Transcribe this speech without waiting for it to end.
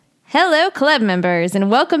Hello, club members, and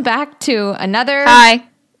welcome back to another... Hi.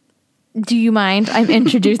 Do you mind? I'm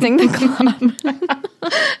introducing the club.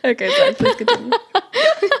 Okay, sorry. Please continue.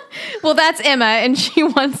 Well, that's Emma, and she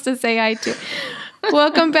wants to say hi too.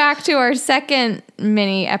 Welcome back to our second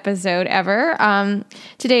mini episode ever.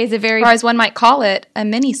 Today is a very... Or as one might call it, a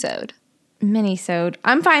mini-sode. Mini-sode.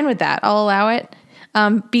 I'm fine with that. I'll allow it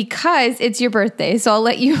because it's your birthday, so I'll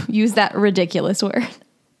let you use that ridiculous word.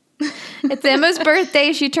 It's Emma's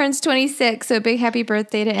birthday. She turns 26, so big happy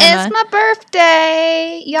birthday to Emma. It's my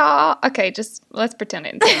birthday, y'all. Okay, just let's pretend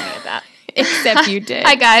I didn't say any of that. Except you did.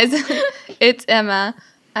 Hi, guys. It's Emma,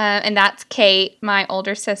 and that's Kate, my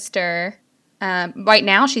older sister. Right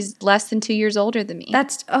now, she's less than 2 years older than me.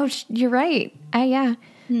 You're right. Yeah.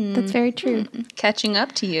 That's very true. Catching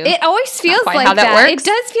up to you. It always feels like how that works. It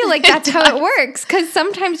does feel like that's how it works, because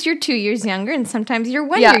sometimes you're 2 years younger and sometimes you're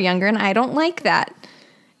 1 year younger, and I don't like that.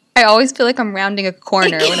 I always feel like I'm rounding a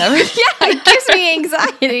corner whenever. It gives me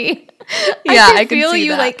anxiety. I can feel see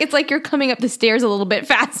you that. like it's like you're coming up the stairs a little bit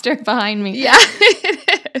faster behind me. Yeah,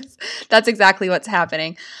 it is. That's exactly what's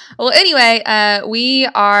happening. Well, anyway, we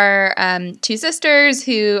are two sisters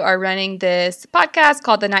who are running this podcast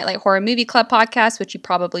called the Nightlight Horror Movie Club podcast, which you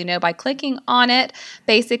probably know by clicking on it.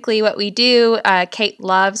 Basically, what we do, Kate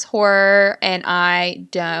loves horror and I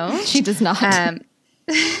don't. She does not.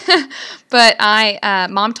 But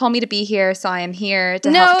Mom told me to be here, so I am here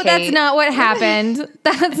to help Kate. No, that's not what happened.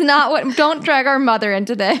 That's not what. Don't drag our mother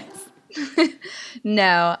into this.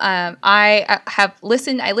 No, I have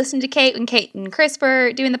listened. I listened to Kate when Kate and Chris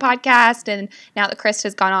were doing the podcast, and now that Chris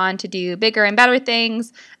has gone on to do bigger and better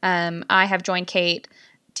things, I have joined Kate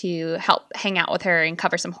to help hang out with her and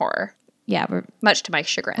cover some horror. Yeah, much to my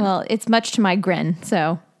chagrin. Well, it's much to my grin.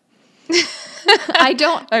 So. I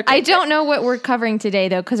don't know what we're covering today,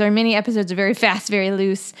 though, because our mini episodes are very fast, very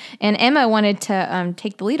loose. And Emma wanted to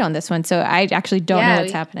take the lead on this one, so I actually don't know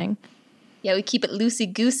what's happening. Yeah, we keep it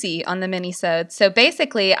loosey-goosey on the mini-sode. So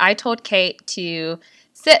basically, I told Kate to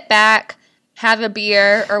sit back, have a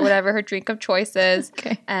beer or whatever her drink of choice is,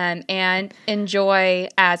 and enjoy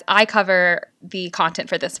as I cover the content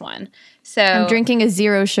for this one. So I'm drinking a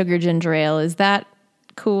 0 sugar ginger ale. Is that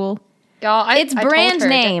cool? Y'all, it's brand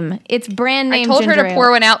name. It's brand name. I told her to pour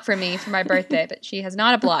ale. one out for me for my birthday, but she has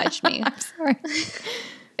not obliged me. I'm sorry.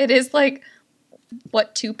 It is like,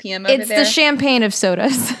 2 p.m. over there? It's the champagne of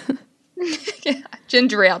sodas. Yeah,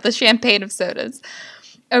 ginger ale, the champagne of sodas.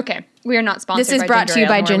 Okay, we are not sponsored by This is brought to you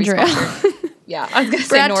by ginger ale. Yeah, I was going to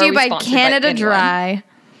say brought to you by Canada Dry.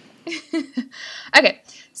 Okay,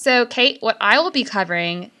 so Kate, what I will be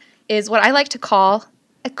covering is what I like to call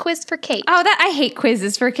a quiz for Kate. Oh, I hate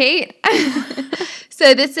quizzes for Kate.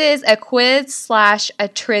 So this is a quiz / a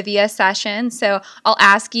trivia session. So I'll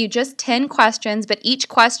ask you just 10 questions, but each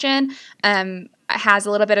question has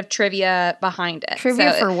a little bit of trivia behind it.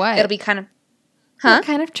 Trivia for what? It'll be kind of... What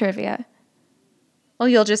kind of trivia? Well,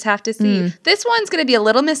 you'll just have to see. This one's going to be a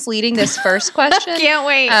little misleading, this first question. Can't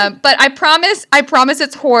wait. But I promise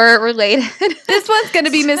it's horror related. This one's going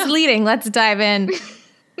to be misleading. Let's dive in.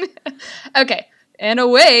 Okay. And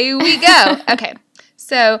away we go. Okay.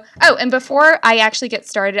 So, and before I actually get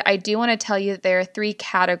started, I do want to tell you that there are 3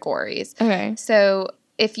 categories. Okay. So,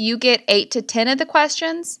 if you get 8 to 10 of the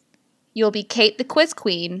questions, you'll be Kate the Quiz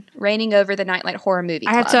Queen, reigning over the Nightlight Horror Movie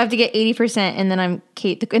Club. I have to get 80%, and then I'm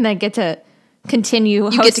Kate, and I get to continue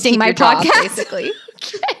hosting get to keep my your podcast. Job, basically.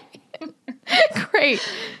 Great.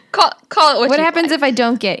 Call it what happens if I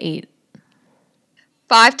don't get 8?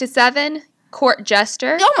 5 to 7. Court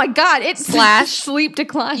jester. Oh my God! It's / sleep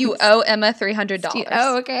decline. You owe Emma $300.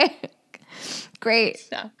 Oh, okay. Great.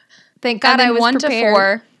 Yeah. Thank God I was 1 prepared. to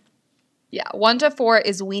 4. Yeah, 1 to 4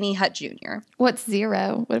 is Weenie Hut Jr. What's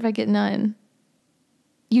 0? What if I get none?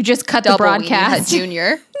 You just cut Double the broadcast. Weenie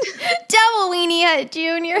Hut Jr. Double Weenie Hut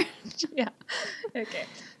Jr. Yeah. Okay.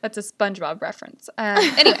 That's a SpongeBob reference.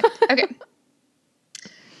 Anyway. Okay.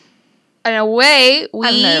 And away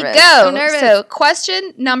we go. I'm nervous. So,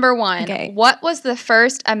 question number 1. Okay. What was the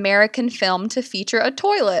first American film to feature a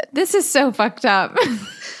toilet? This is so fucked up.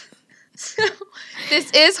 So,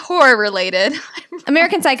 this is horror related.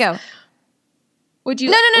 American Psycho. Would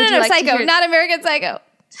you? No, like Psycho, not American Psycho.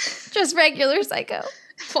 Just regular Psycho.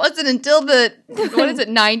 It wasn't until the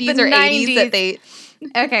 90s or 80s that they...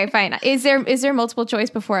 Okay, fine. Is there multiple choice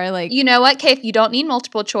before I like... You know what, Kate? If you don't need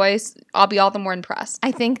multiple choice, I'll be all the more impressed.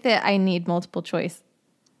 I think that I need multiple choice.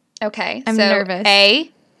 Okay. I'm nervous.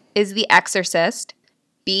 A is The Exorcist.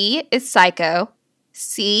 B is Psycho.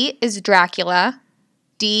 C is Dracula.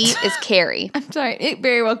 D is Carrie. I'm sorry. It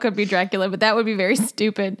very well could be Dracula, but that would be very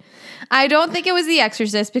stupid. I don't think it was The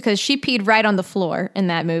Exorcist because she peed right on the floor in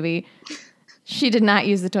that movie. She did not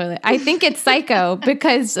use the toilet. I think it's Psycho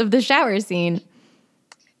because of the shower scene.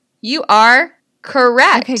 You are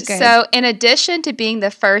correct. Okay, good. So, in addition to being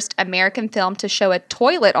the first American film to show a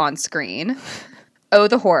toilet on screen, oh,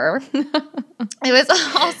 the horror, it was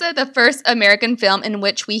also the first American film in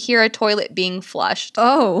which we hear a toilet being flushed.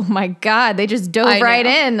 Oh, my God. They just dove right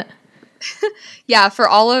in. Yeah, for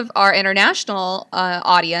all of our international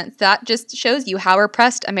audience, that just shows you how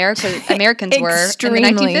repressed Americans were in the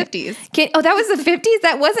 1950s. That was the 50s?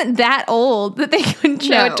 That wasn't that old that they couldn't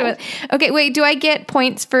show it to us. Okay, wait, do I get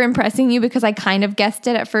points for impressing you because I kind of guessed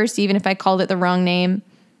it at first, even if I called it the wrong name?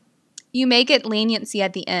 You may get leniency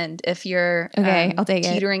at the end if you're I'll take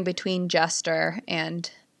teetering between Jester and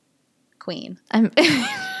Queen.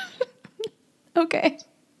 Okay.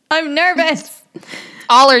 I'm nervous.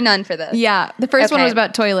 All or none for this. Yeah. The first one was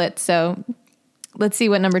about toilets, so let's see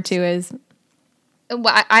what number 2 is.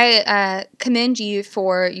 Well, I commend you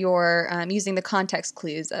for your using the context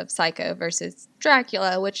clues of Psycho versus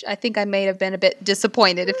Dracula, which I think I may have been a bit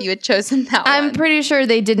disappointed if you had chosen that one. I'm pretty sure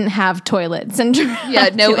they didn't have toilets in Dracula. Yeah,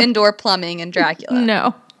 no indoor plumbing in Dracula.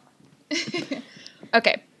 No.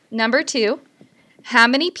 Okay, number 2. How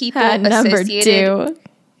many people number associated... 2.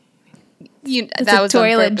 That was a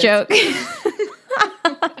toilet joke.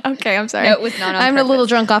 Okay, I'm sorry. No, it was not on I'm purpose. a little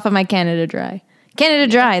drunk off of my Canada Dry.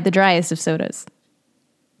 Canada Dry, the driest of sodas.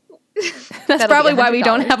 That's probably why we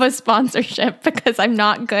don't have a sponsorship, because I'm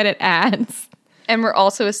not good at ads. And we're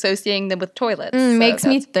also associating them with toilets. Makes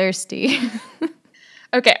me thirsty.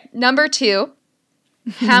 Okay, number 2.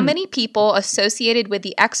 How many people associated with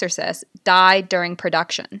The Exorcist died during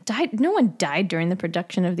production? No one died during the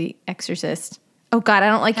production of The Exorcist. Oh, God, I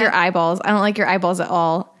don't like your eyeballs. I don't like your eyeballs at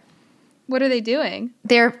all. What are they doing?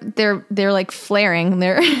 They're like flaring.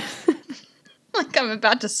 They're like I'm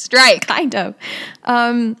about to strike. Kind of.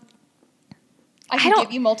 I can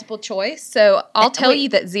give you multiple choice, so I'll tell you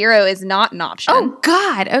that 0 is not an option. Oh,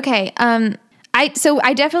 God. Okay. I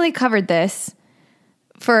definitely covered this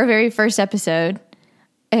for our very first episode,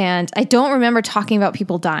 and I don't remember talking about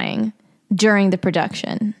people dying during the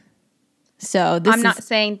production. So I'm not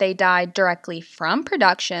saying they died directly from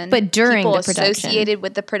production, but during people the production. associated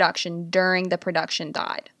with the production during the production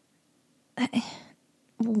died.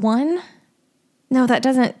 1? No, that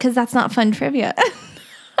doesn't, because that's not fun trivia.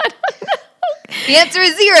 The answer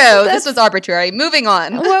is 0. This was arbitrary. Moving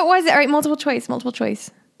on. What was it? All right, multiple choice.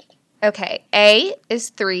 Okay, A is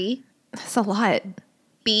 3. That's a lot.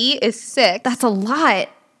 B is 6. That's a lot.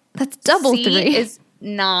 That's double C 3. is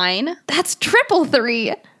 9. That's triple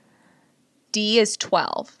 3. D is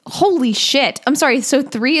 12. Holy shit. I'm sorry. So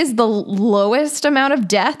 3 is the lowest amount of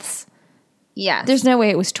deaths? Yes. There's no way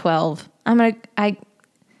it was 12. Can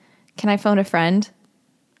I phone a friend?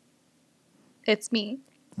 It's me.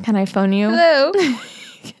 Can I phone you? Hello.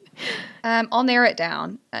 I'll narrow it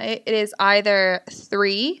down. It is either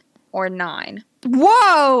 3 or 9.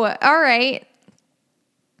 Whoa. All right.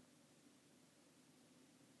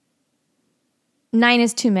 9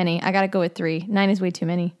 is too many. I got to go with 3. 9 is way too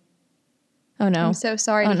many. Oh, no. I'm so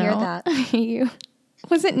sorry to hear that. I hate you.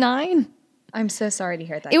 Was it 9? I'm so sorry to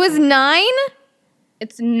hear that. It was 9?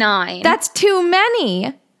 It's 9. That's too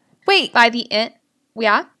many. Wait. By the end,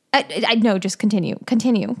 yeah? I no, just continue.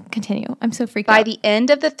 I'm so freaked out. By the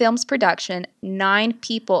end of the film's production, 9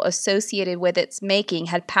 people associated with its making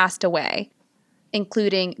had passed away,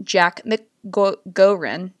 including Jack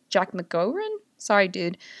McGowan. Jack McGowan? Sorry,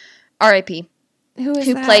 dude. R.I.P. Who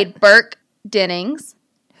that? Played Burke Dennings.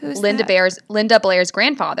 Who's Linda Blair's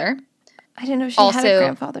grandfather. I didn't know she had a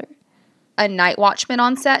grandfather. A night watchman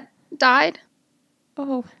on set died.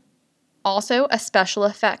 Oh. Also, a special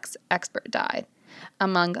effects expert died,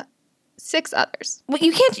 among 6 others. Well,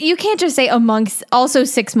 you can't just say amongst also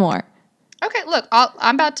 6 more. Okay, look,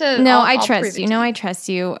 I'm about to. No, I trust you. No, I trust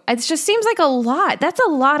you. It just seems like a lot. That's a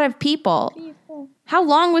lot of people. How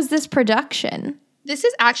long was this production? This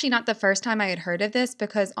is actually not the first time I had heard of this,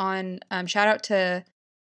 because on shout out to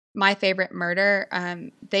My Favorite Murder,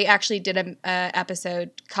 they actually did an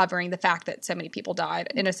episode covering the fact that so many people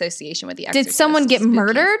died in association with The Exorcist. Did someone get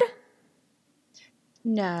murdered?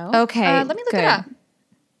 No. Okay, let me look it up.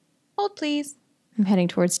 Hold, please. I'm heading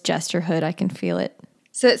towards Jesterhood. I can feel it.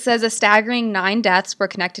 So it says a staggering 9 deaths were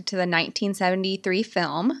connected to the 1973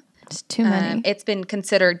 film. It's too many. It's been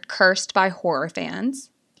considered cursed by horror fans.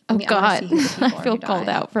 Oh, God. I feel called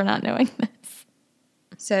out for not knowing this.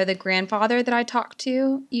 So the grandfather that I talked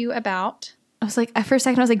to you about. I was like, for a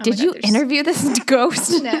second, I was like, did you interview this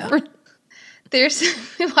ghost? No. There's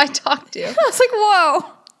who I talked to. I was like,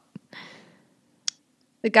 whoa.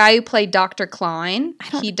 The guy who played Dr. Klein,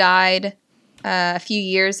 he died a few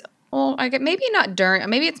years Well, I get maybe not during.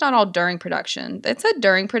 Maybe it's not all during production. It said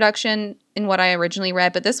during production in what I originally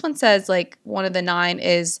read, but this one says like one of the 9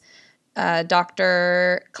 is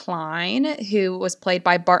Dr. Klein, who was played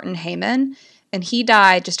by Barton Heyman, and he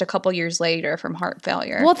died just a couple years later from heart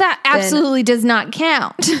failure. Well, that absolutely does not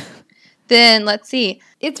count. Then let's see.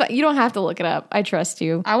 It's fine. You don't have to look it up. I trust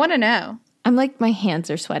you. I want to know. I'm like, my hands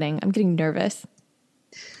are sweating. I'm getting nervous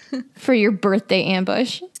for your birthday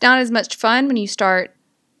ambush. It's not as much fun when you start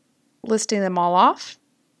listing them all off,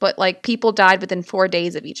 but like people died within 4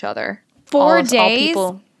 days of each other. 4 days?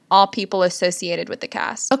 All people associated with the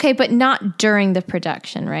cast. Okay, but not during the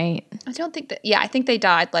production, right? I don't think that. Yeah, I think they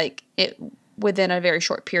died like within a very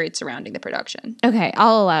short period surrounding the production. Okay,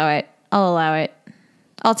 I'll allow it.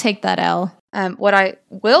 I'll take that L. What I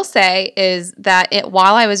will say is that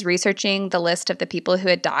while I was researching the list of the people who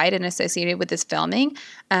had died and associated with this filming,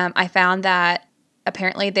 I found that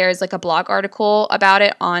apparently there's like a blog article about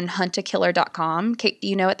it on huntakiller.com. Kate, do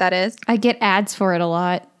you know what that is? I get ads for it a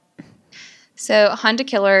lot. So Hunt a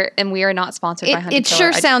Killer, and we are not sponsored by Hunt a Killer. It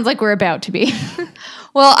sure sounds like we're about to be.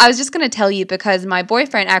 Well, I was just going to tell you because my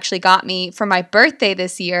boyfriend actually got me for my birthday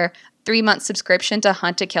this year 3-month subscription to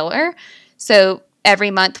Hunt a Killer. So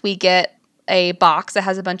every month we get a box that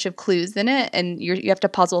has a bunch of clues in it, and you have to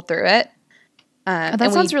puzzle through it.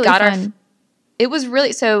 That sounds really fun. It was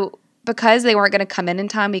really so because they weren't going to come in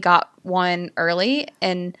time. We got one early,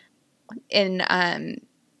 and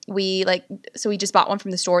we just bought one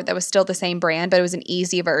from the store that was still the same brand, but it was an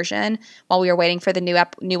easy version while we were waiting for the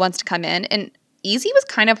new ones to come in. And easy was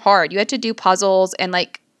kind of hard. You had to do puzzles and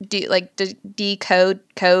decode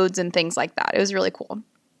codes and things like that. It was really cool.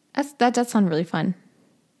 That does sound really fun.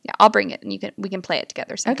 Yeah, I'll bring it and we can play it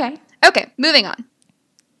together sometime. Okay. Okay, moving on.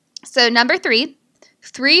 So number 3,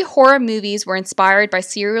 3 horror movies were inspired by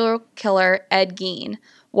serial killer Ed Gein.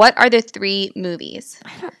 What are the 3 movies?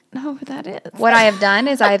 I don't know who that is. What I have done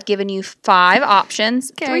is I have given you 5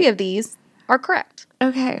 options. Okay. 3 of these are correct.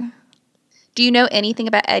 Okay. Do you know anything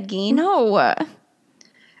about Ed Gein? No.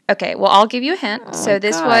 Okay, well, I'll give you a hint. Oh, so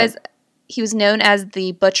he was known as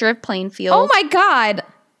the Butcher of Plainfield. Oh my God.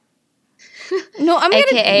 No, I'm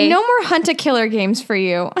gonna no more Hunt a Killer games for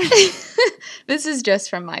you. This is just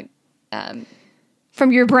from my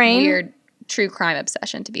from your brain weird true crime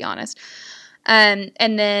obsession, to be honest. And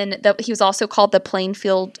then he was also called the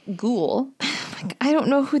Plainfield Ghoul. Oh my God, I don't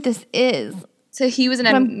know who this is. So he was an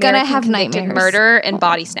American convicted murderer and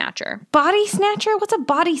body snatcher. Body snatcher? What's a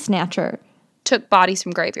body snatcher? Took bodies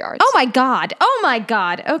from graveyards. Oh my God.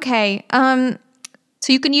 Okay. So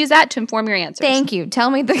you can use that to inform your answers. Thank you.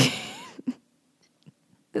 Tell me the.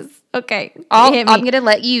 Okay. I'm going to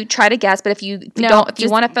let you try to guess, but if you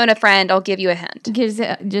want to phone a friend, I'll give you a hint.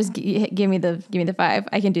 Just give me the 5.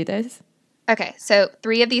 I can do this. Okay. So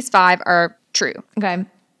 3 of these 5 are true. Okay.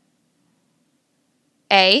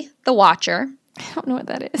 A, The Watcher. I don't know what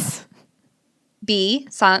that is. B,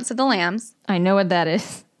 Silence of the Lambs. I know what that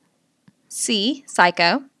is. C,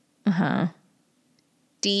 Psycho. Uh-huh.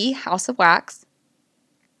 D, House of Wax.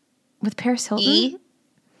 With Paris Hilton? E,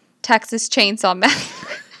 Texas Chainsaw Massacre.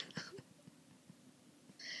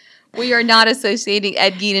 We are not associating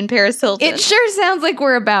Ed Gein and Paris Hilton. It sure sounds like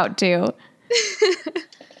we're about to.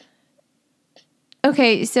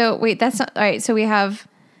 Okay, so wait, that's not all right. So we have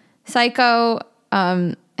Psycho,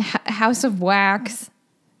 House of Wax.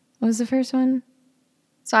 What was the first one?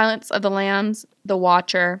 Silence of the Lambs, The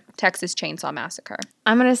Watcher, Texas Chainsaw Massacre.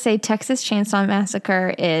 I'm gonna say Texas Chainsaw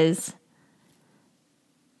Massacre is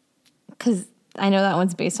because I know that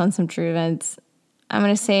one's based on some true events. I'm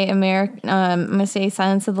gonna say I'm gonna say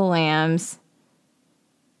Silence of the Lambs,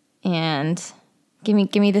 and give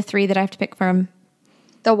me the 3 that I have to pick from.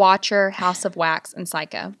 The Watcher, House of Wax, and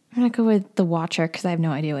Psycho. I'm gonna go with The Watcher because I have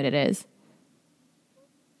no idea what it is.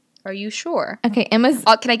 Are you sure? Okay, Emma's.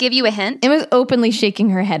 Can I give you a hint? Emma's openly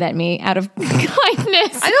shaking her head at me out of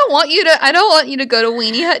kindness. I don't want you to go to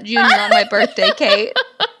Weenie Hut Jr. on my birthday, Kate.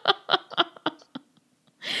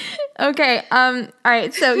 Okay. All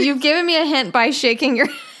right. So you've given me a hint by shaking your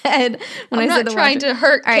head when I said The Watcher. I'm not trying to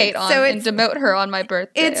hurt Kate right, and demote her on my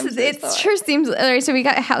birthday. It sure seems. All right. So we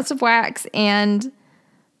got House of Wax and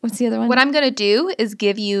what's the other one? What I'm gonna do is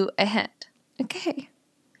give you a hint. Okay.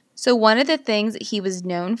 So one of the things that he was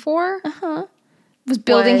known for was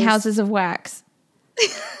building houses of wax.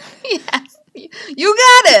 Yes. You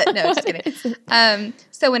got it. No, just kidding.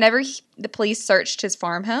 So whenever the police searched his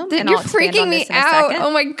farm home, and you're I'll expand freaking on me this in a out. second,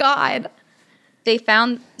 Oh my God. They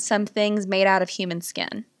found some things made out of human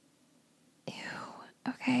skin. Ew.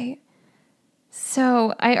 Okay.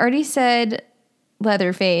 So I already said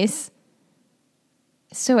Leatherface.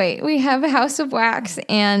 So wait, we have a House of Wax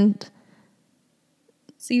and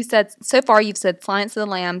So you said, so far you've said Silence of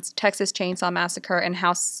the Lambs, Texas Chainsaw Massacre, and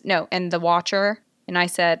and The Watcher. And I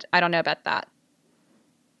said, I don't know about that.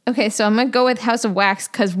 Okay, so I'm going to go with House of Wax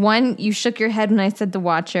because 1, you shook your head when I said The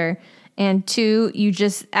Watcher, and 2, you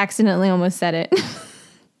just accidentally almost said it.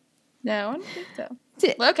 No, I don't think so.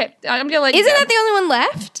 Well, okay, I'm going to let you Isn't go. that the only one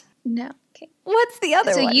left? No. Okay. What's the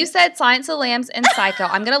other one? So you said Silence of the Lambs and Psycho.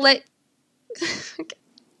 I'm going to let...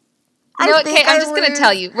 No, okay, I'm just going to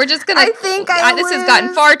tell you. We're just going to... I think This has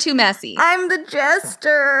gotten far too messy. I'm the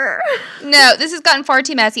jester. No, this has gotten far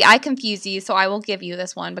too messy. I confused you, so I will give you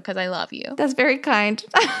this one because I love you. That's very kind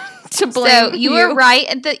to blame So you were right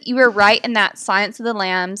you were right in that Silence of the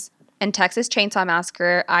Lambs and Texas Chainsaw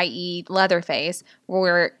Massacre, i.e. Leatherface,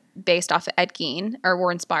 were based off of Ed Gein, or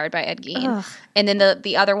were inspired by Ed Gein. Ugh. And then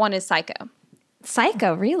the other one is Psycho.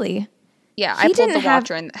 Psycho, really? Yeah, I pulled The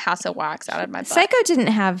Watcher and House of Wax out of my butt. Psycho didn't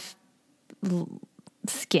have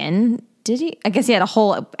skin, did he? I guess he had a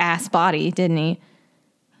whole ass body, didn't he?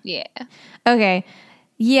 Yeah. Okay.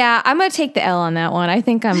 Yeah, I'm gonna take the L on that one. I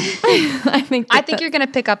think I think you're gonna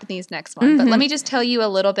pick up in these next ones. But let me just tell you a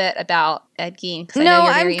little bit about Ed Gein because I know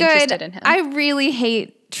you're very interested in him. I really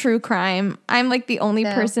hate true crime. I'm like the only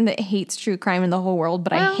person that hates true crime in the whole world,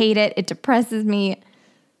 but I hate it. It depresses me.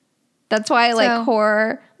 That's why I like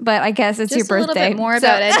horror. But I guess it's your birthday. Just a little bit more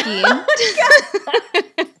about Ed Gein.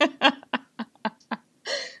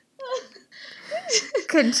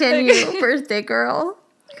 Continue, birthday girl.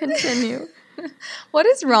 Continue. What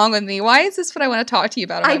is wrong with me? Why is this what I want to talk to you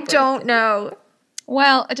about? I don't know.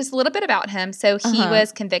 Well, just a little bit about him. So he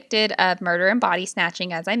was convicted of murder and body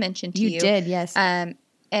snatching, as I mentioned to you. You did, yes. And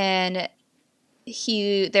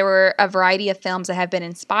there were a variety of films that have been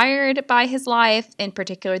inspired by his life, in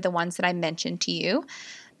particular the ones that I mentioned to you.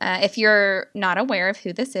 If you're not aware of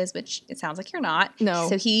who this is, which it sounds like you're not. No.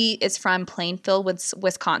 So he is from Plainfield,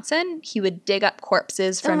 Wisconsin. He would dig up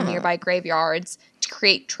corpses from nearby graveyards to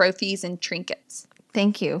create trophies and trinkets.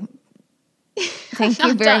 Thank you. Thank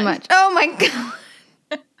you very much. Oh, my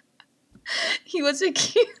God. He was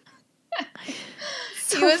accused.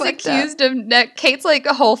 Of Kate's like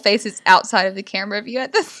a whole face is outside of the camera view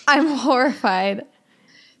at this. I'm horrified.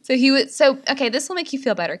 Okay, this will make you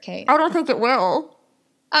feel better, Kate. I don't think it will.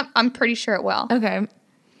 I'm pretty sure it will. Okay.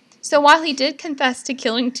 So while he did confess to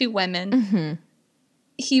killing 2 women,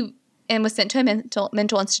 he was sent to a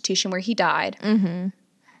mental institution where he died. Mm-hmm.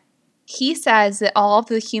 He says that all of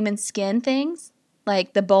the human skin things,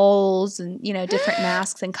 like the bowls and different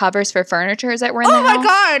masks and covers for furniture that were in the house. Oh my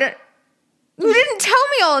God! You didn't tell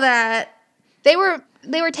me all that. They were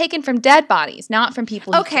taken from dead bodies, not from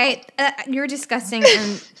people. Okay, you're disgusting.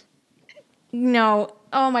 And no.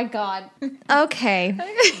 Oh my God. Okay.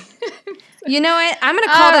 You know what? I'm going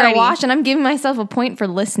to call that a wash, and I'm giving myself a point for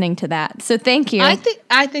listening to that. So thank you. I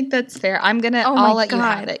think that's fair. I'll let you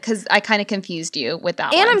have it because I kind of confused you with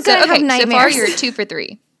that one. And I'm going to have nightmares. So far you're 2 for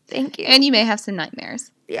 3. Thank you. And you may have some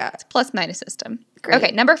nightmares. Yeah. It's a plus minus system. Great.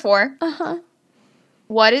 Okay, number 4.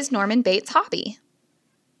 What is Norman Bates' hobby?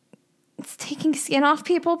 It's taking skin off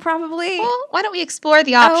people, probably. Well, why don't we explore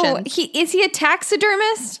the options? Is he a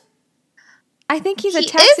taxidermist? I think he's a He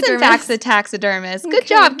taxidermist. is, in fact, a taxidermist. Good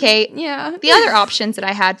job, Kate. Yeah. The other options that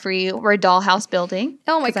I had for you were dollhouse building.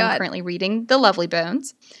 Oh, my God. I'm currently reading The Lovely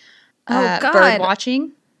Bones. Oh, God. Bird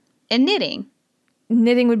watching and knitting.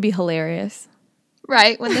 Knitting would be hilarious.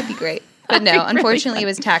 Right. Wouldn't that be great? But no, unfortunately, it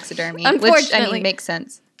was taxidermy. Which, makes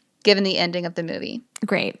sense, given the ending of the movie.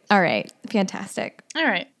 Great. All right. Fantastic. All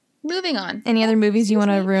right. Moving on. Any other movies you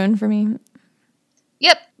want to ruin for me?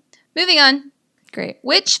 Yep. Moving on. Great.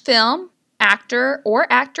 Which film, actor,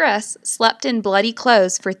 or actress slept in bloody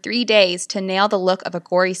clothes for 3 days to nail the look of a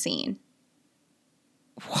gory scene?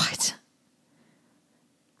 What?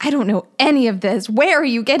 I don't know any of this. Where are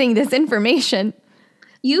you getting this information?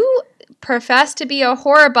 You profess to be a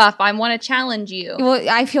horror buff. I want to challenge you. Well,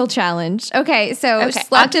 I feel challenged. Okay, so I'll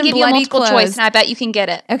slept in give you a bloody multiple clothes. choice, and I bet you can get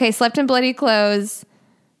it. Okay, slept in bloody clothes.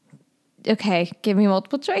 Okay, give me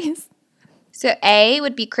multiple choice. So A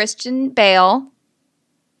would be Christian Bale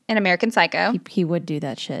in American Psycho. He would do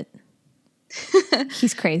that shit.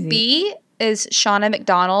 He's crazy. B is Shauna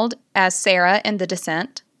McDonald as Sarah in The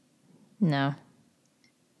Descent. No.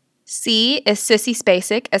 C is Sissy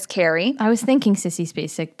Spacek as Carrie. I was thinking Sissy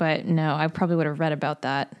Spacek, but no, I probably would have read about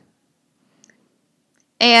that.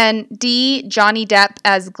 And D, Johnny Depp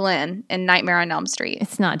as Glenn in Nightmare on Elm Street.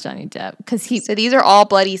 It's not Johnny Depp because So these are all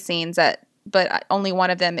bloody scenes but only one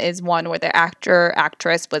of them is one where the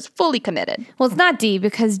actress was fully committed. Well, it's not D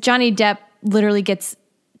because Johnny Depp literally gets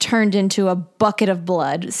turned into a bucket of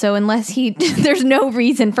blood. So unless there's no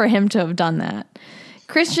reason for him to have done that.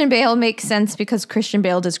 Christian Bale makes sense because Christian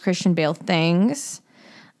Bale does Christian Bale things.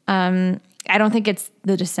 I don't think it's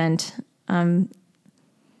The Descent.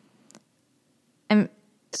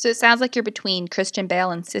 So it sounds like you're between Christian Bale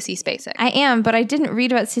and Sissy Spacek. I am, but I didn't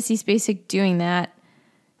read about Sissy Spacek doing that.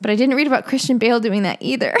 But I didn't read about Christian Bale doing that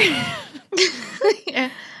either. Yeah.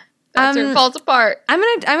 That's where it falls apart. I'm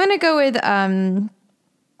gonna go with Sissy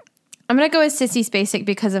Spacek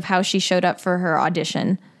because of how she showed up for her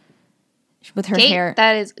audition with her hair.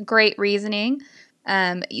 That is great reasoning.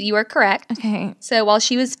 You are correct. Okay. So while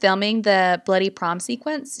she was filming the bloody prom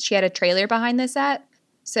sequence, she had a trailer behind the set.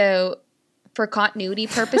 So for continuity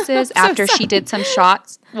purposes, after she did some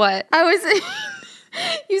shots, what?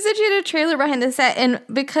 You said she had a trailer behind the set, and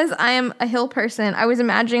because I am a hill person, I was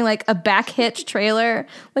imagining like a back hitch trailer,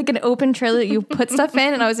 like an open trailer that you put stuff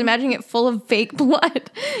in, and I was imagining it full of fake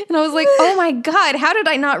blood. And I was like, oh my God, how did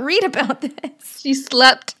I not read about this? She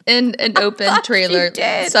slept in an open trailer,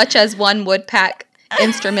 such as one would pack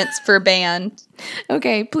instruments for band.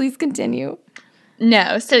 Okay, please continue.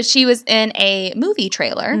 No, so she was in a movie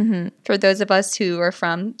trailer for those of us who are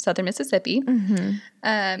from Southern Mississippi.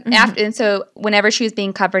 And so whenever she was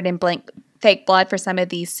being covered in fake blood for some of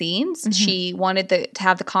these scenes, she wanted to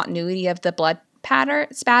have the continuity of the blood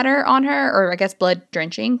spatter on her, or I guess blood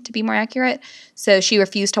drenching to be more accurate. So she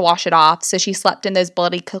refused to wash it off. So she slept in those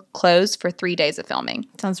bloody clothes for 3 days of filming.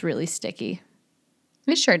 Sounds really sticky.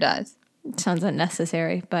 It sure does. It sounds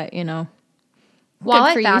unnecessary, but you know. While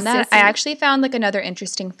I found that, I actually found like another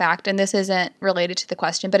interesting fact, and this isn't related to the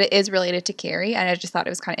question, but it is related to Carrie, and I just thought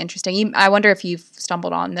it was kind of interesting. I wonder if you've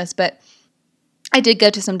stumbled on this, but I did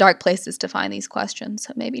go to some dark places to find these questions,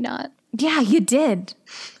 so maybe not. Yeah, you did.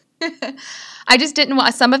 I just didn't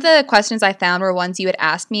want, some of the questions I found were ones you had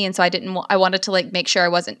asked me, and so I wanted to like make sure I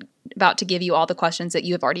wasn't about to give you all the questions that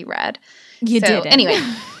you have already read. You did. Anyway.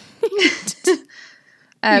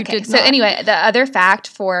 Okay, so anyway, the other fact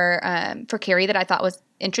for Carrie that I thought was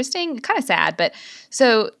interesting, kind of sad, but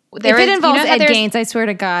so if it involves Ed Gaines, I swear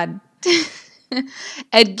to God.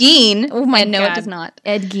 Ed Gein. Oh my God. No, it does not.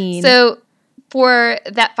 Ed Gein. So for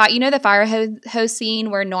that fight, the fire hose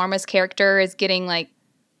scene where Norma's character is getting like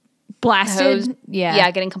blasted?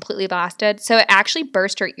 Yeah, getting completely blasted. So it actually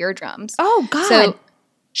burst her eardrums. Oh, God. So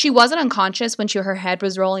she wasn't unconscious when her head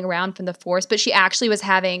was rolling around from the force, but she actually was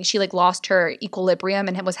she lost her equilibrium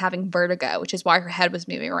and was having vertigo, which is why her head was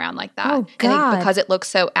moving around like that. Oh, God. And because it looked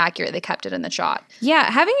so accurate, they kept it in the shot. Yeah,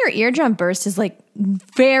 having your eardrum burst is like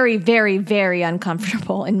very, very, very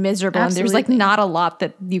uncomfortable and miserable. Absolutely. And there's like not a lot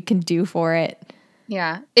that you can do for it.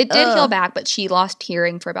 Yeah, it did heal back, but she lost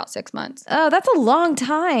hearing for about 6 months. Oh, that's a long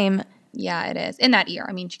time. Yeah, it is. In that ear.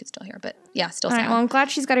 I mean, she could still hear, but yeah, still sound. All right, well, I'm glad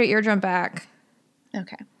she's got her eardrum back.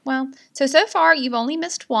 Okay. Well, so far you've only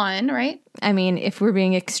missed one, right? I mean, if we're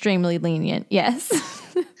being extremely lenient, yes.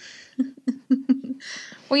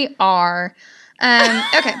 We are.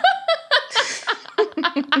 Okay.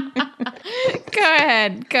 Go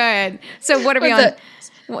ahead. So what are we on?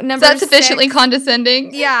 Number Is that sufficiently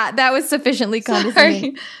condescending? Yeah, that was sufficiently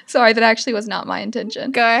condescending. Sorry, that actually was not my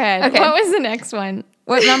intention. Go ahead. Okay. What was the next one?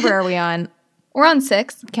 What number are we on? We're on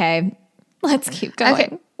 6. Okay. Let's keep going.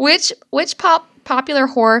 Okay. Which popular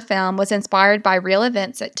horror film was inspired by real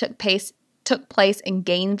events that took place in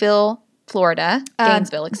Gainesville, Florida?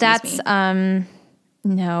 Gainesville, excuse me. That's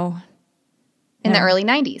no. In the early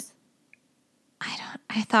 90s.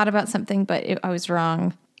 I thought about something, but I was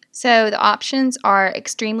wrong. So the options are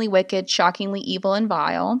Extremely Wicked, Shockingly Evil, and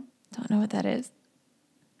Vile. Don't know what that is.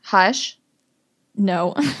 Hush.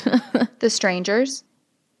 No. The Strangers.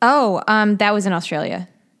 Oh, that was in Australia.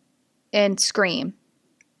 And Scream.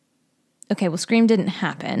 Okay, well, Scream didn't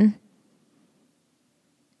happen.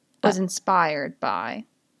 Was inspired by.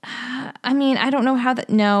 I mean, I don't know how that.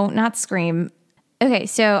 No, not Scream. Okay,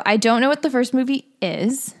 so I don't know what the first movie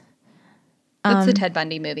is. It's the Ted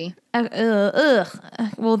Bundy movie.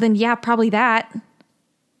 Well, then, yeah, probably that.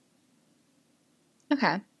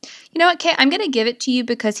 Okay. You know what, Kate? I'm going to give it to you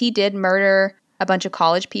because he did murder a bunch of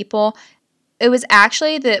college people. It was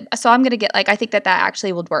actually so I'm going to get, I think that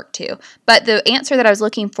actually would work too. But the answer that I was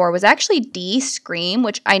looking for was actually D, Scream,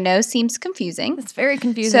 which I know seems confusing. It's very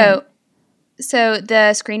confusing. So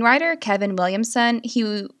the screenwriter, Kevin Williamson,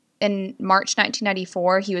 in March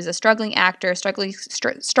 1994, he was a struggling actor, struggling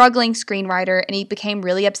screenwriter, and he became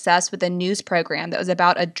really obsessed with a news program that was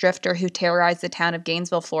about a drifter who terrorized the town of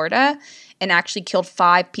Gainesville, Florida, and actually killed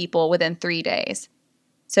 5 people within 3 days.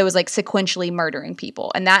 So it was sequentially murdering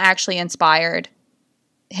people, and that actually inspired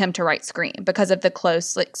him to write Scream because of the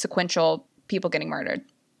close sequential people getting murdered.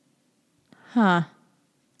 Huh.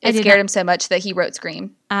 It scared him so much that he wrote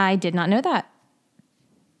Scream. I did not know that.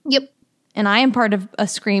 Yep. And I am part of a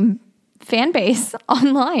Scream fan base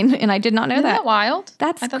online, and I did not know Isn't that. that wild?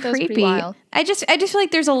 That's I thought creepy. that was pretty wild. I just feel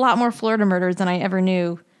like there's a lot more Florida murders than I ever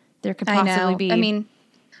knew there could possibly be. I mean,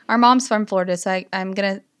 our mom's from Florida, so I'm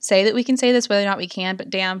gonna say that we can say this whether or not we can. But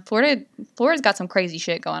damn, Florida's got some crazy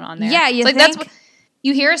shit going on there. Yeah, you think? think? That's what,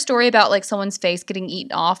 you hear a story about like someone's face getting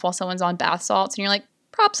eaten off while someone's on bath salts, and you're like,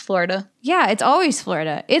 props, Florida. Yeah, it's always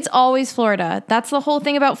Florida. It's always Florida. That's the whole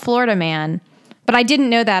thing about Florida Man. But I didn't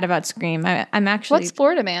know that about Scream. I'm actually... What's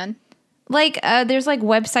Florida Man? Like, there's like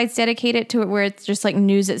websites dedicated to it where it's just like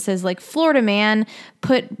news that says like Florida Man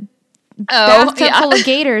put bathtub full of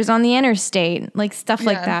gators on the interstate. Like stuff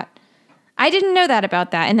like that. I didn't know that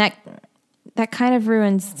about that. And that kind of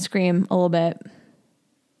ruins Scream a little bit.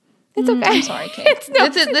 It's okay. I'm sorry, Kate.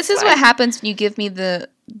 This is what happens when you give me the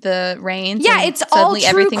reins. Yeah, it's all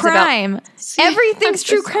true crime. Everything's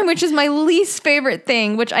true crime, which is my least favorite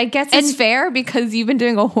thing, which I guess is fair because you've been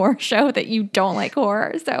doing a horror show that you don't like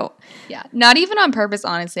horror. So yeah, not even on purpose,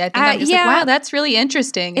 honestly. I think I'm just like, wow, that's really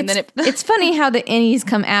interesting. And then it's funny how the innies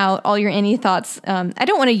come out, all your innie thoughts. I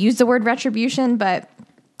don't want to use the word retribution, but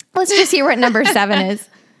let's just hear what number 7 is.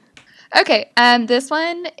 Okay, this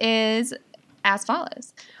one is as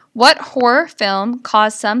follows. What horror film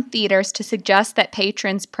caused some theaters to suggest that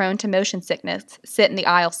patrons prone to motion sickness sit in the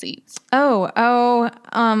aisle seats?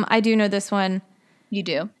 I do know this one. You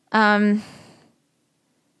do?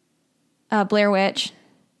 Blair Witch.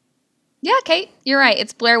 Yeah, Kate, you're right.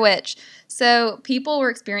 It's Blair Witch. So people were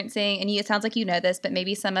experiencing, and it sounds like you know this, but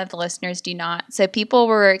maybe some of the listeners do not. So people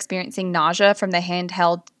were experiencing nausea from the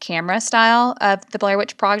handheld camera style of the Blair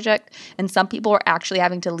Witch Project, and some people were actually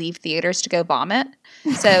having to leave theaters to go vomit.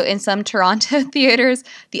 So in some Toronto theaters,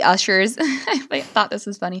 the ushers, I thought this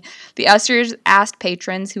was funny, the ushers asked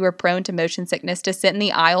patrons who were prone to motion sickness to sit in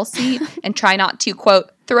the aisle seat and try not to,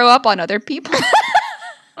 quote, throw up on other people.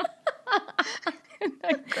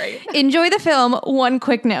 Great. Enjoy the film. One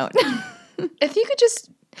quick note. If you could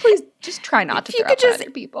please try not to throw up on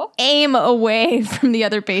other people. Aim away from the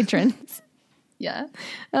other patrons. Yeah.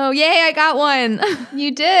 Oh, yay, I got one.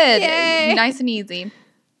 You did. Yay. Nice and easy.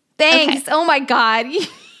 Thanks. Okay. Oh my God. No,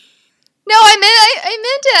 I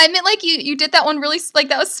meant it. I meant like you did that one really, like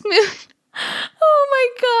that was smooth. Oh my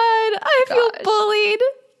God. I feel bullied.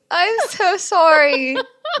 I'm so sorry.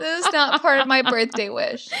 This is not part of my birthday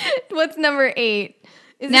wish. What's number 8?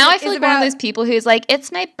 I feel like one of those people who's like,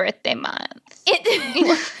 it's my birthday month.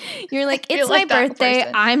 You're like, it's my birthday.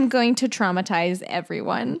 I'm going to traumatize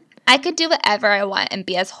everyone. I could do whatever I want and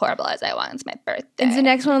be as horrible as I want. It's my birthday. Is the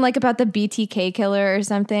next one like about the BTK killer or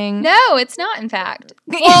something? No, it's not, in fact.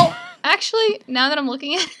 Well, actually, now that I'm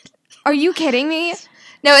looking at it. Are you kidding me?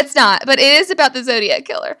 No, it's not. But it is about the Zodiac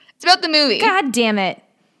killer. It's about the movie. God damn it.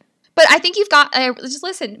 But I think you've got, just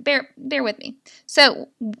listen, bear with me. So,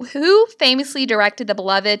 who famously directed the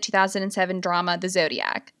beloved 2007 drama, The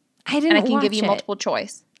Zodiac? I didn't watch it. And I can give you multiple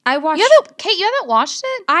choice. I watched Kate, you haven't watched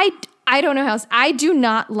it? I don't know how else. I do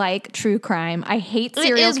not like true crime. I hate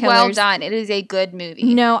serial killers. It is well done. It is a good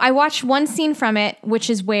movie. No, I watched one scene from it, which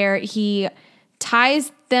is where he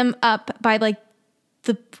ties them up by like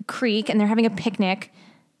the creek and they're having a picnic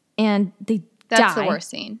and they That's die. The worst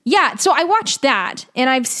scene. Yeah, so I watched that and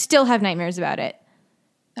I still have nightmares about it.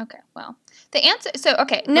 Okay, well. The answer, so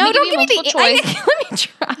okay. No, don't give me the choice. Let me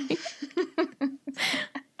try.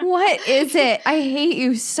 What is it? I hate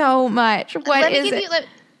you so much. What is it?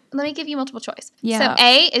 Let me give you multiple choice. Yeah. So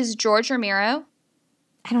A is George Romero.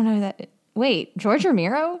 I don't know that. Wait, George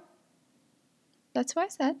Romero? That's what I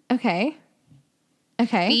said. Okay.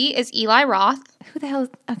 B is Eli Roth. Who the hell is,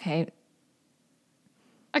 okay.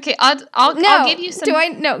 Okay, I'll give you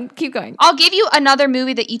some. No, keep going. I'll give you another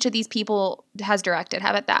movie that each of these people has directed. How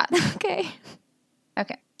about that? Okay.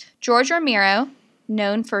 George Romero,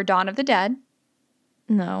 known for Dawn of the Dead.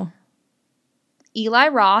 No. Eli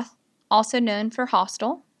Roth, also known for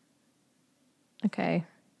Hostel. Okay.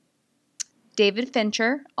 David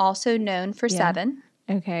Fincher, also known for Seven.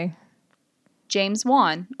 Okay. James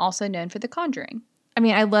Wan, also known for The Conjuring. I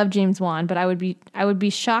mean, I love James Wan, but I would be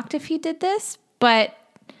shocked if he did this, but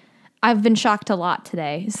I've been shocked a lot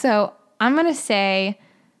today. So I'm going to say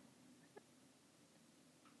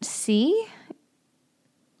C.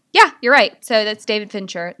 Yeah, you're right. So that's David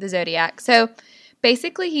Fincher, The Zodiac. So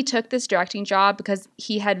basically he took this directing job because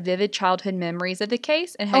he had vivid childhood memories of the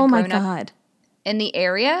case and had grown up in the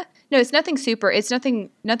area. No, it's nothing super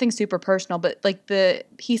personal, but like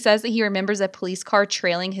he says that he remembers a police car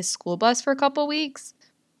trailing his school bus for a couple weeks.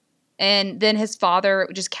 And then his father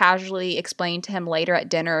just casually explained to him later at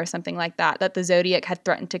dinner or something like that the Zodiac had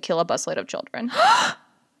threatened to kill a busload of children.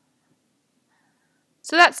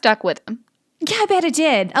 So that stuck with him. Yeah, I bet it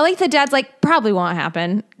did. I like the dad's like, probably won't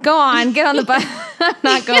happen. Go on, get on the bus. I'm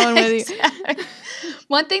not going with you.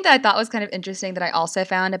 One thing that I thought was kind of interesting that I also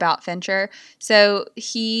found about Fincher, so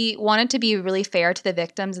he wanted to be really fair to the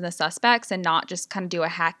victims and the suspects and not just kind of do a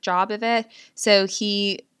hack job of it. So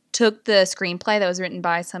he took the screenplay that was written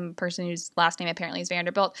by some person whose last name apparently is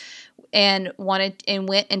Vanderbilt and went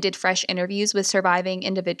and did fresh interviews with surviving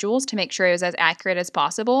individuals to make sure it was as accurate as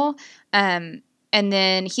possible. And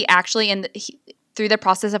then he actually, through the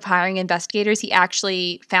process of hiring investigators, he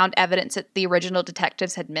actually found evidence that the original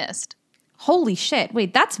detectives had missed. Holy shit.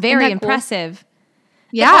 Wait, that's very impressive. Cool?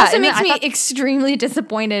 Yeah. It also makes me extremely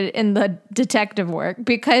disappointed in the detective work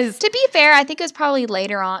because... To be fair, I think it was probably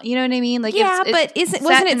later on. You know what I mean? Like, yeah, but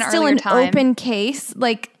wasn't it still an open case?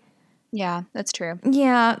 Like... Yeah, that's true.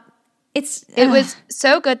 Yeah. It was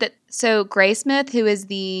so good that... So Graysmith, who is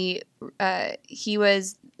he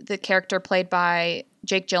was the character played by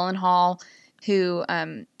Jake Gyllenhaal, who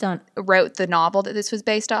wrote the novel that this was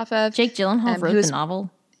based off of. Jake Gyllenhaal wrote the novel?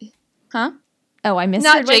 Huh? Oh, I missed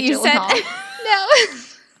Not it. Jake you Gyllenhaal. Said. No.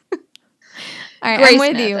 All right, Gray I'm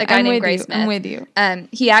with Smith, you. A guy named Gray Smith. I'm with you.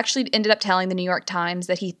 He actually ended up telling the New York Times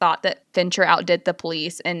that he thought that Fincher outdid the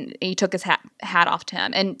police, and he took his hat off to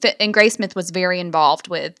him. And Gray Smith was very involved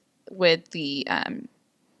with the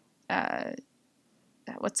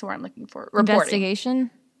what's the word I'm looking for? Reporting.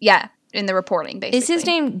 Investigation. Yeah, in the reporting, basically. Is his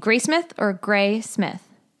name Gray Smith or Gray Smith?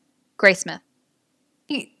 Gray Smith.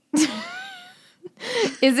 Is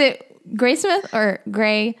it Gray Smith or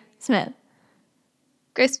Gray Smith?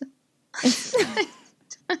 Gray Smith.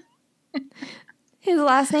 His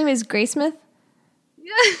last name is Gray Smith?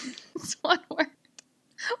 Yeah, it's one word.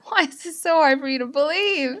 Why is this so hard for you to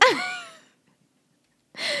believe?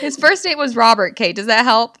 His first name was Robert, Kate. Does that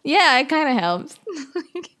help? Yeah, it kind of helps.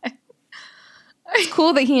 Okay. It's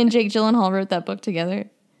cool that he and Jake Gyllenhaal wrote that book together.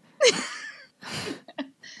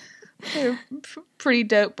 They're pretty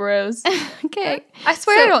dope bros. Okay. I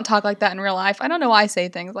swear I don't talk like that in real life. I don't know why I say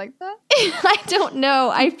things like that. I don't know.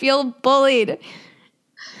 I feel bullied.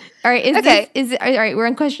 All right. All right. We're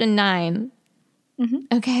on question 9.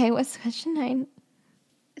 Mm-hmm. Okay. What's question 9?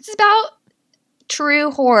 It's about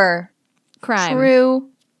true horror. Crime. True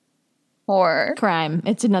horror. Crime.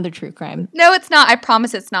 It's another true crime. No, it's not. I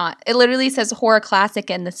promise it's not. It literally says horror classic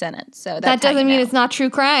in the sentence. So that doesn't mean it's not true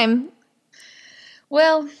crime.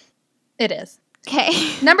 Well, it is. Okay.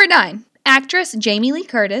 Number 9. Actress Jamie Lee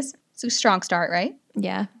Curtis. It's a strong start, right?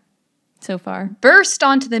 Yeah. So far. Burst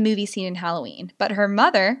onto the movie scene in Halloween. But her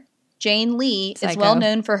mother, Jane Lee, Psycho. is well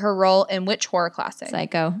known for her role in which horror classic?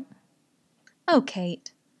 Psycho. Oh,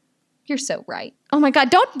 Kate. You're so right. Oh my God.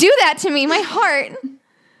 Don't do that to me. My heart.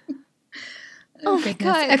 Oh my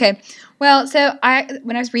God. Okay. Well, so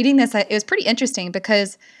when I was reading this, it was pretty interesting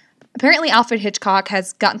because apparently Alfred Hitchcock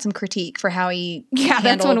has gotten some critique for how he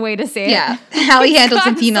that's one way to say it. Yeah, how he handled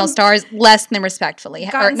some female stars less than respectfully.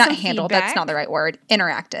 Or not handled, feedback. That's not the right word.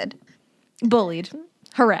 Interacted. Bullied.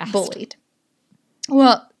 Harassed. Bullied.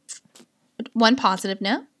 Well, one positive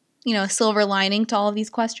note, a silver lining to all of these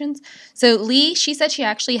questions. So Lee, she said she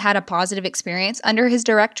actually had a positive experience under his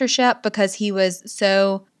directorship because he was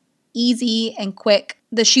so easy and quick.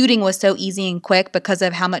 The shooting was so easy and quick because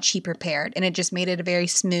of how much he prepared, and it just made it a very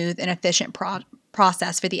smooth and efficient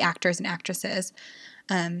process for the actors and actresses.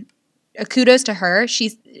 Kudos to her.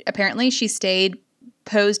 She stayed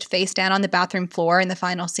posed face down on the bathroom floor in the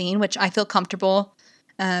final scene, which I feel comfortable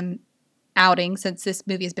outing since this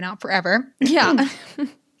movie has been out forever. Yeah.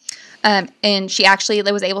 And she actually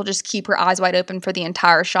was able to just keep her eyes wide open for the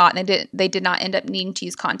entire shot, and they did not end up needing to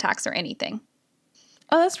use contacts or anything.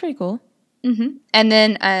 Oh, that's pretty cool. Mm-hmm. And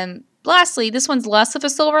then lastly, this one's less of a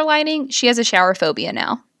silver lining. She has a shower phobia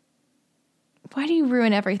now. Why do you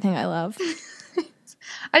ruin everything I love?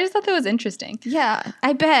 I just thought that was interesting. Yeah,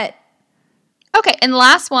 I bet. Okay, and the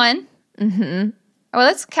last one. Mm-hmm. Well,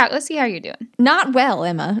 let's see how you're doing. Not well,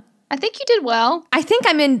 Emma. I think you did well. I think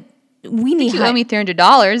I'm in weenie hut. You owe me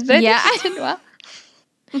 $300, but yeah, I think you did well.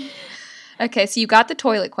 Okay, so you got the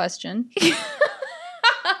toilet question.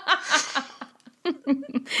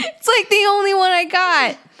 It's like the only one I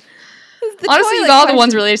got. Honestly, you got all the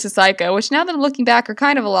ones related to Psycho, which now that I'm looking back are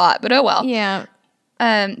kind of a lot, but oh well. Yeah.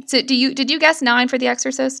 So did you guess 9 for The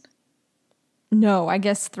Exorcist? No, I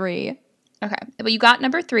guess 3. Okay. Well, you got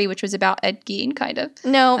number 3, which was about Ed Gein, kind of.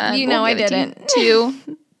 No, I didn't.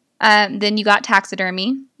 2. Then you got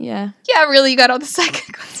taxidermy. Yeah. Yeah, really, you got all the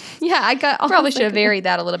psychic ones. Yeah, I got all Probably should have varied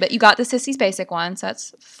that a little bit. You got the Sissy's Basic one, so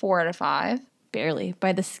that's 4 out of 5. Barely,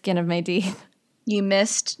 by the skin of my teeth. You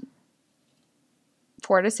missed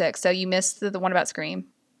 4 out of 6, so you missed the one about Scream.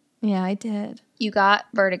 Yeah, I did. You got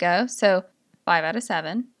Vertigo, so 5 out of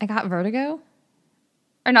 7. I got Vertigo?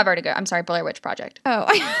 Or not Vertigo. I'm sorry, Blair Witch Project. Oh.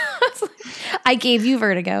 I gave you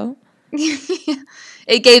vertigo.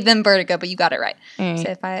 It gave them vertigo, but you got it right. All right.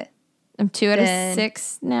 So I'm 2 out of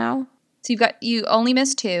 6 now. So you only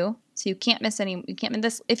missed 2. So you can't miss any. You can't miss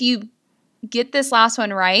this. If you get this last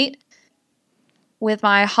one right, with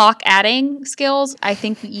my hawk adding skills, I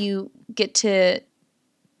think you get to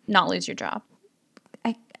not lose your job.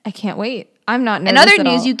 I can't wait. I'm not nervous. In other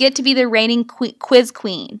news, all. you get to be the reigning quiz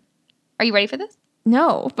queen. Are you ready for this?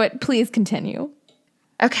 No, but please continue.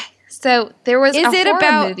 Okay. So there was a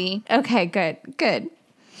horror movie. Okay, good.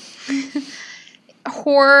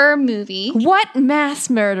 Horror movie. What mass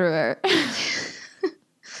murderer?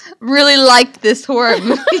 Really liked this horror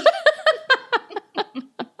movie.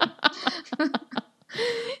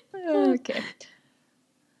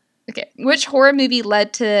 Okay. Which horror movie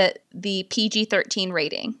led to the PG-13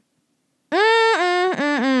 rating?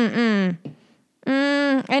 I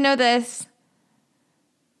know this.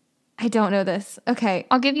 I don't know this. Okay.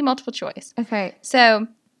 I'll give you multiple choice. Okay. So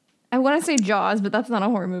I want to say Jaws, but that's not a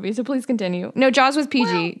horror movie, so please continue. No, Jaws was PG.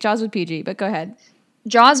 Well, Jaws was PG, but go ahead.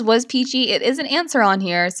 Jaws was PG. It is an answer on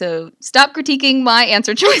here, so stop critiquing my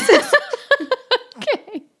answer choices.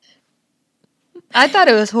 Okay. I thought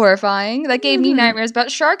it was horrifying. That gave me nightmares about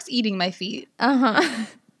sharks eating my feet. Uh-huh.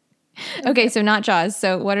 Okay, so not Jaws.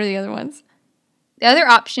 So what are the other ones? The other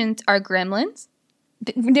options are Gremlins.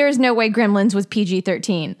 There is no way Gremlins was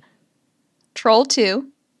PG-13. Troll 2.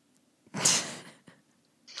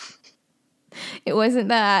 It wasn't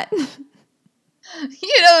that.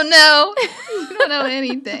 You don't know. You don't know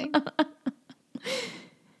anything.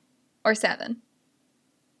 Or 7.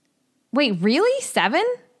 Wait, really? 7?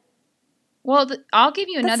 Well, I'll give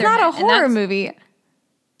you another. That's not a horror movie.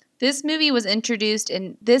 This movie was introduced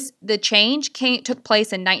in the change took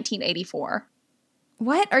place in 1984.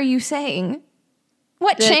 What are you saying?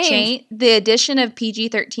 What change? The addition of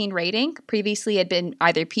PG-13 rating previously had been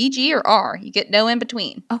either PG or R. You get no in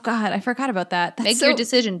between. Oh, God, I forgot about that. Make your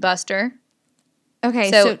decision, Buster. Okay,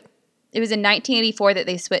 so it was in 1984 that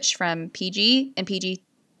they switched from PG and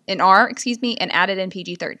R, and added in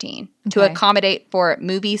PG-13 to accommodate for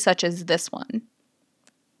movies such as this one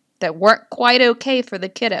that weren't quite okay for the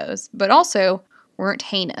kiddos, but also weren't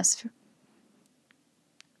heinous.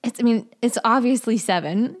 It's obviously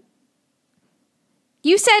 7.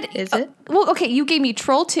 You said... Is it? Well, okay, you gave me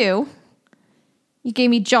Troll 2. You gave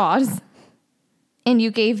me Jaws. And you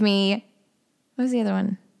gave me... What was the other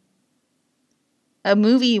one? A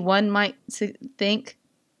movie one might think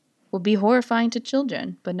will be horrifying to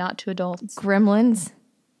children, but not to adults. Gremlins.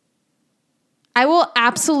 I will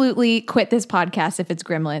absolutely quit this podcast if it's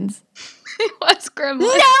Gremlins. It was Gremlins.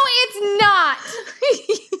 No, it's not!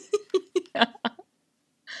 Yeah.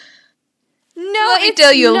 No, Let me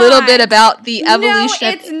tell you a little bit about the evolution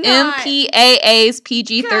of MPAA's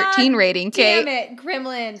PG-13 rating, Kate. Damn it,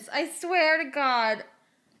 Gremlins. I swear to God.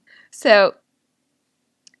 So,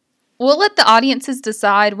 we'll let the audiences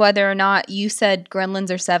decide whether or not you said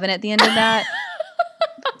Gremlins are 7 at the end of that.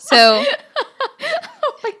 So,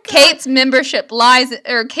 Kate's membership lies,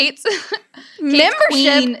 or Kate's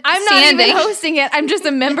membership? I'm not even hosting it. I'm just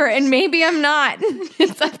a member, and maybe I'm not.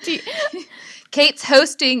 It's up to you. Kate's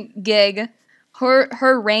hosting gig,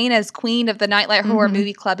 her reign as queen of the Nightlight Horror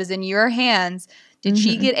Movie Club is in your hands. Did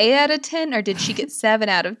she get 8 out of 10 or did she get 7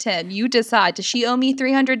 out of 10? You decide. Does she owe me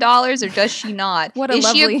 $300 or does she not? Is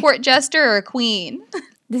she a court jester or a queen?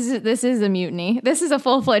 This is a mutiny. This is a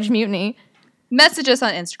full-fledged mutiny. Message us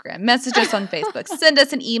on Instagram. Message us on Facebook. Send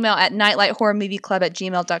us an email at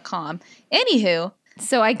nightlighthorrormovieclub@gmail.com. Anywho.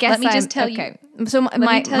 So I guess So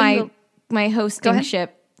my hosting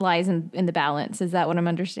ship lies in the balance. Is that what I'm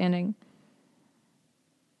understanding?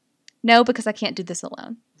 No, because I can't do this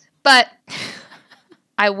alone. But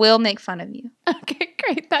I will make fun of you. Okay,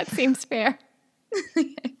 great. That seems fair.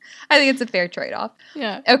 I think it's a fair trade-off.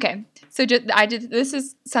 Yeah. Okay. So this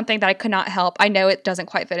is something that I could not help. I know it doesn't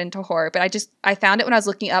quite fit into horror, but I found it when I was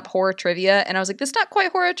looking up horror trivia, and I was like, this is not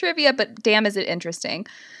quite horror trivia, but damn, is it interesting.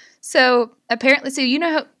 So apparently, you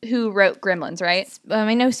know who wrote Gremlins, right?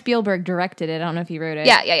 I know Spielberg directed it. I don't know if he wrote it.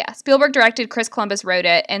 Yeah. Spielberg directed, Chris Columbus wrote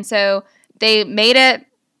it, and so they made it.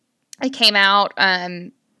 It came out.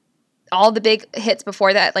 All the big hits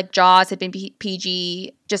before that, like Jaws, had been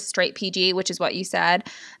PG, just straight PG, which is what you said.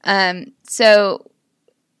 So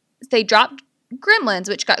they dropped Gremlins,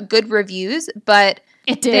 which got good reviews, but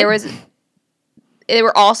it did. There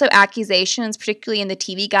were also accusations, particularly in the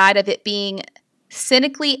TV guide, of it being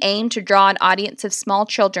cynically aimed to draw an audience of small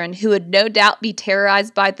children who would no doubt be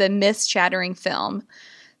terrorized by the myth-shattering film.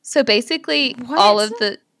 So basically, all of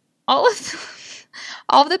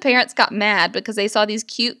all the parents got mad because they saw these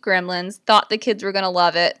cute gremlins, thought the kids were going to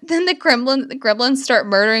love it. Then the gremlins start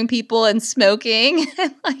murdering people and smoking.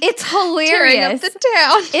 And, it's hilarious. Tearing up the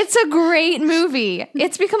town. It's a great movie.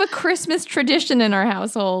 It's become a Christmas tradition in our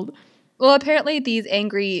household. Well, apparently these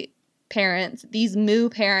angry parents, these moo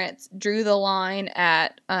parents, drew the line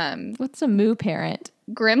at what's a moo parent?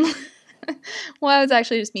 Gremlin. Well, it was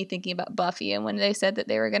actually just me thinking about Buffy, and when they said that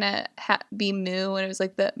they were gonna be moo, and it was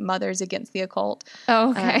like the mothers against the occult.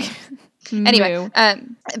 Oh, okay. Anyway,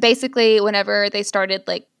 basically, whenever they started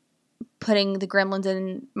like putting the gremlins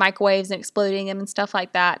in microwaves and exploding them and stuff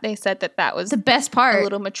like that, they said that was the best part. A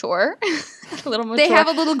little mature. A little mature. They have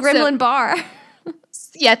a little gremlin bar.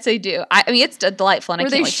 Yes, they do. I mean, it's delightful, and where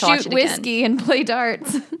I can't wait to watch it again. Where they shoot whiskey and play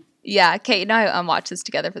darts. Yeah, Kate and I watched this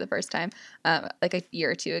together for the first time, like a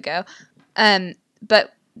year or two ago.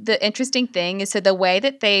 But the interesting thing is, so the way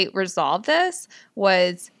that they resolved this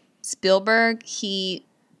was Spielberg, he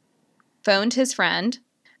phoned his friend,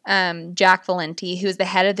 Jack Valenti, who is the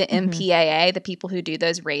head of the MPAA, the people who do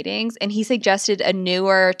those ratings, and he suggested a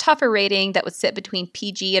newer, tougher rating that would sit between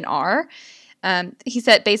PG and R. He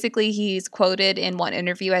said basically he's quoted in one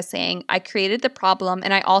interview as saying, "I created the problem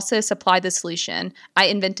and I also supplied the solution. I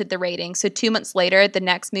invented the rating." So 2 months later, the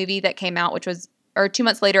next movie that came out, 2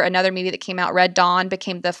 months later, another movie that came out, Red Dawn,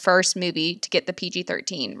 became the first movie to get the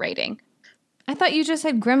PG-13 rating. I thought you just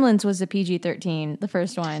said Gremlins was a PG-13, the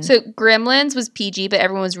first one. So Gremlins was PG, but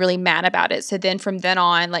everyone was really mad about it. So then from then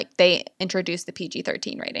on, like they introduced the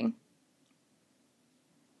PG-13 rating.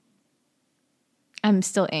 I'm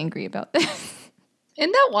still angry about this.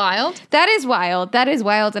 Isn't that wild? That is wild. That is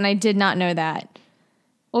wild, and I did not know that.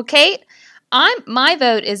 Well, Kate, my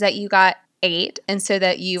vote is that you got 8, and so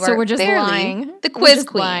that you are we're just lying. The quiz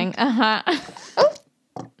queen. Lying. Uh-huh. Oh.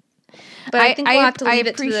 But I think we'll have to leave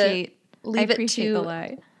it to the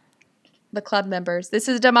lie. The club members. This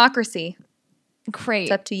is a democracy. Great.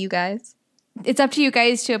 It's up to you guys. It's up to you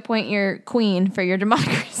guys to appoint your queen for your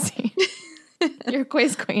democracy. Your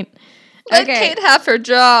quiz queen. Let Kate have her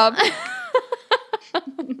job.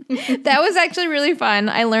 That was actually really fun.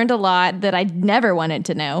 I learned a lot that I never wanted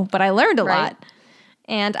to know, but I learned a lot.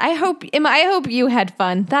 And I hope you had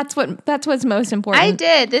fun. That's what's most important. I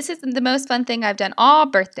did. This is the most fun thing I've done all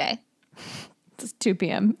birthday. It's 2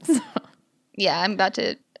 p.m. So. Yeah, I'm about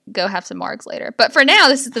to go have some margs later. But for now,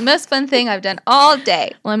 this is the most fun thing I've done all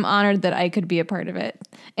day. Well, I'm honored that I could be a part of it.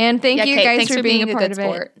 And thank you Kate, guys for being a part of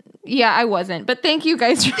sport. it. Yeah, I wasn't. But thank you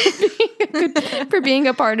guys for being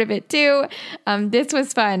a part of it too. This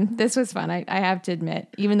was fun. I have to admit,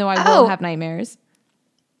 even though I will have nightmares.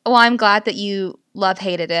 Well, I'm glad that you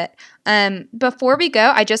hated it. Before we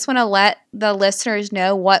go, I just want to let the listeners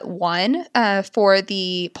know what won for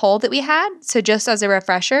the poll that we had. So just as a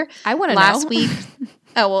refresher, I want to know. Last week.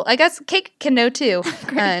 Oh, well, I guess Kate can know too,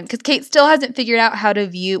 because Kate still hasn't figured out how to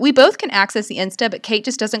view. We both can access the Insta, but Kate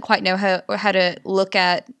just doesn't quite know how to look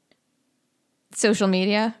at social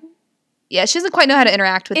media. Yeah, she doesn't quite know how to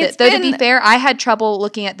interact with it. Though, to be fair, I had trouble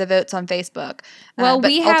looking at the votes on Facebook. Well,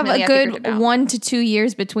 we have a good 1 to 2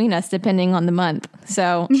 years between us, depending on the month.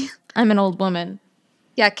 So I'm an old woman.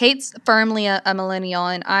 Yeah, Kate's firmly a millennial,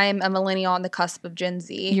 and I'm a millennial on the cusp of Gen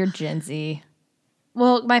Z. You're Gen Z.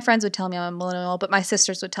 Well, my friends would tell me I'm a millennial, but my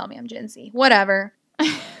sisters would tell me I'm Gen Z. Whatever.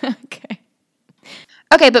 Okay,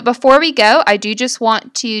 but before we go, I do just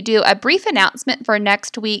want to do a brief announcement for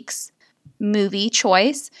next week's movie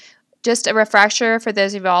choice. Just a refresher for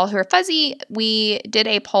those of y'all who are fuzzy, we did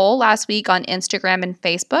a poll last week on Instagram and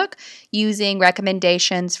Facebook using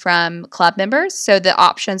recommendations from club members. So the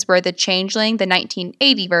options were The Changeling, the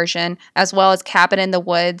 1980 version, as well as Cabin in the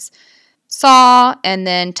Woods, Saw, and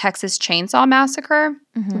then Texas Chainsaw Massacre,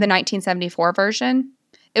 the 1974 version.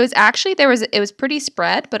 It was actually, it was pretty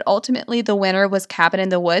spread, but ultimately the winner was Cabin in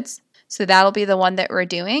the Woods. So that'll be the one that we're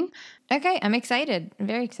doing. Okay, I'm excited. I'm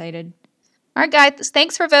very excited. All right, guys,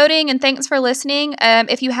 thanks for voting and thanks for listening.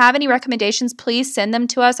 If you have any recommendations, please send them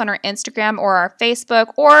to us on our Instagram or our Facebook,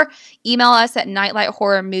 or email us at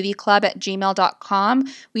nightlighthorrormovieclub@gmail.com.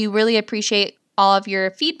 We really appreciate all of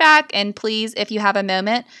your feedback, and please, if you have a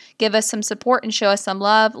moment, give us some support and show us some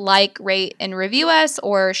love. Like, rate, and review us,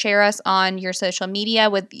 or share us on your social media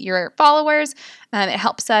with your followers. It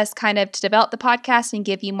helps us kind of to develop the podcast and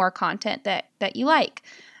give you more content that you like.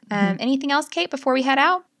 Anything else, Kate, before we head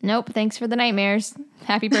out? Nope. Thanks for the nightmares.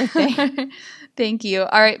 Happy birthday. Thank you.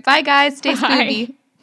 All right. Bye, guys. Stay spooky.